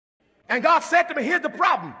And God said to me, here's the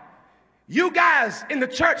problem. You guys in the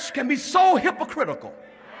church can be so hypocritical.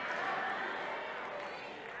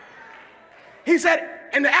 He said,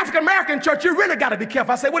 in the African-American church, you really got to be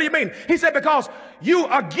careful. I said, what do you mean? He said, because you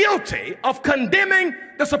are guilty of condemning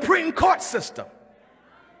the Supreme Court system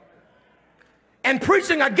and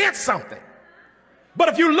preaching against something. But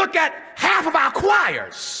if you look at half of our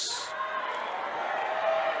choirs,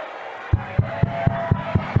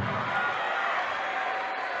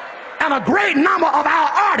 and a great number of our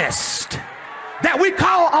artists that we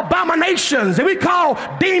call abominations and we call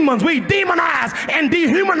demons, we demonize and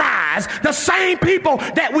dehumanize the same people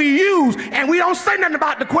that we use, and we don't say nothing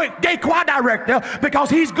about the gay choir director because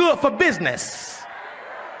he's good for business.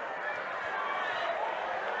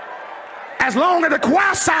 As long as the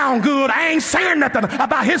choir sound good, I ain't saying nothing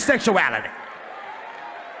about his sexuality.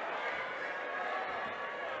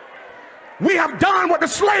 We have done what the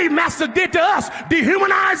slave master did to us: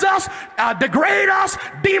 dehumanize us, degrade us,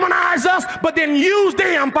 demonize us, but then use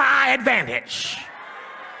them for our advantage.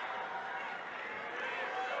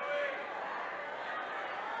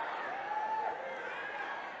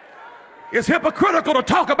 It's hypocritical to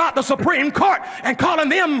talk about the Supreme Court and calling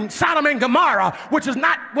them Sodom and Gomorrah, which is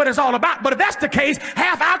not what it's all about. But if that's the case,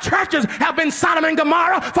 half our churches have been Sodom and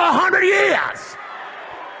Gomorrah for 100 years.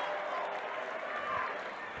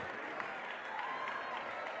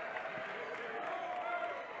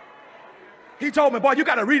 He told me, boy, you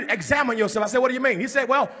got to re-examine yourself. I said, what do you mean? He said,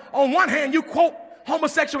 well, on one hand, you quote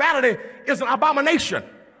homosexuality is an abomination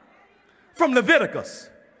from Leviticus.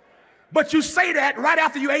 But you say that right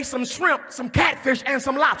after you ate some shrimp, some catfish, and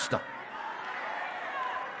some lobster.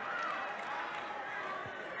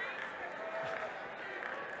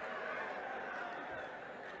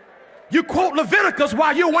 You quote Leviticus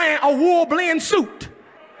while you're wearing a wool blend suit.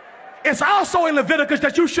 It's also in Leviticus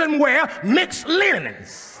that you shouldn't wear mixed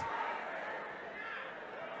linens.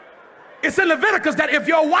 It's in Leviticus that if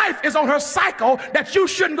your wife is on her cycle, that you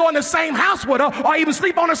shouldn't go in the same house with her or even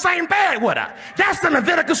sleep on the same bed with her. That's in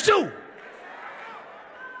Leviticus too.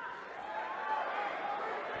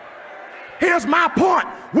 Here's my point.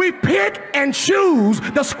 We pick and choose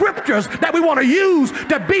the scriptures that we want to use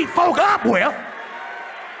to beat folk up with,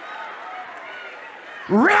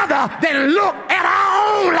 rather than look at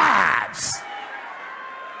our own lives.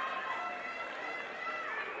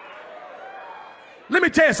 Let me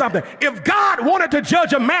tell you something. If God wanted to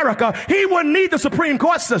judge America, he wouldn't need the Supreme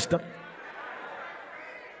Court system.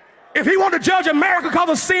 If he wanted to judge America because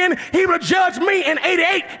of sin, he would judge me in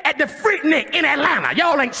 '88 at the Freaknik in Atlanta.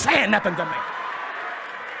 Y'all ain't saying nothing to me.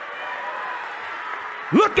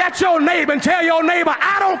 Look at your neighbor and tell your neighbor,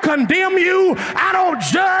 I don't condemn you. I don't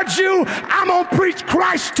judge you. I'm going to preach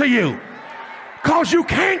Christ to you. Because you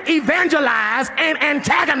can't evangelize and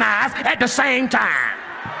antagonize at the same time.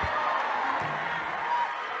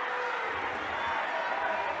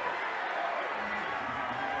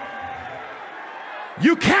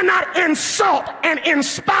 You cannot insult and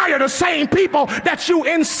inspire the same people that you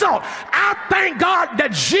insult. I thank God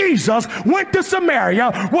that Jesus went to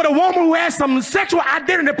Samaria with a woman who had some sexual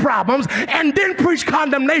identity problems and didn't preach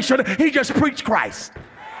condemnation. He just preached Christ.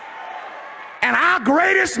 And our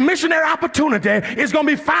greatest missionary opportunity is going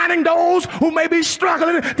to be finding those who may be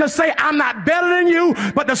struggling to say, I'm not better than you,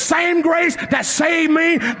 but the same grace that saved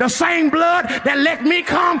me, the same blood that let me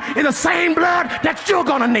come, is the same blood that you're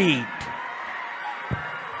going to need.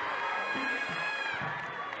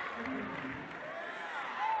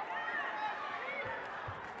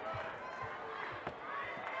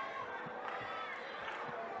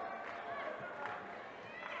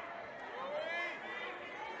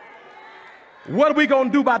 What are we going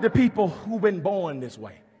to do about the people who've been born this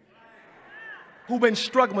way? Who've been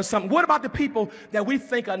struggling with something? What about the people that we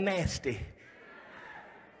think are nasty?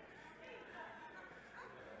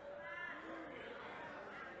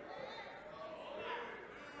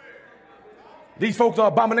 These folks are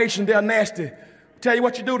abomination, they're nasty. Tell you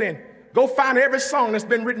what you do then. Go find every song that's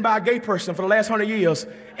been written by a gay person for the last 100 years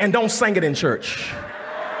and don't sing it in church.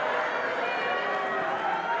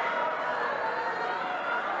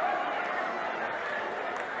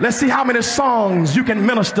 Let's see how many songs you can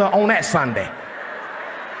minister on that Sunday.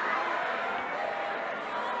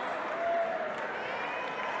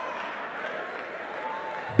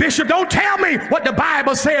 Bishop, don't tell me what the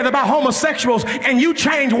Bible says about homosexuals and you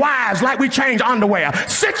change wives like we change underwear.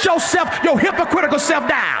 Sit yourself, your hypocritical self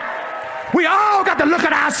down. We all got to look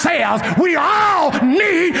at ourselves. We all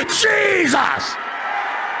need Jesus.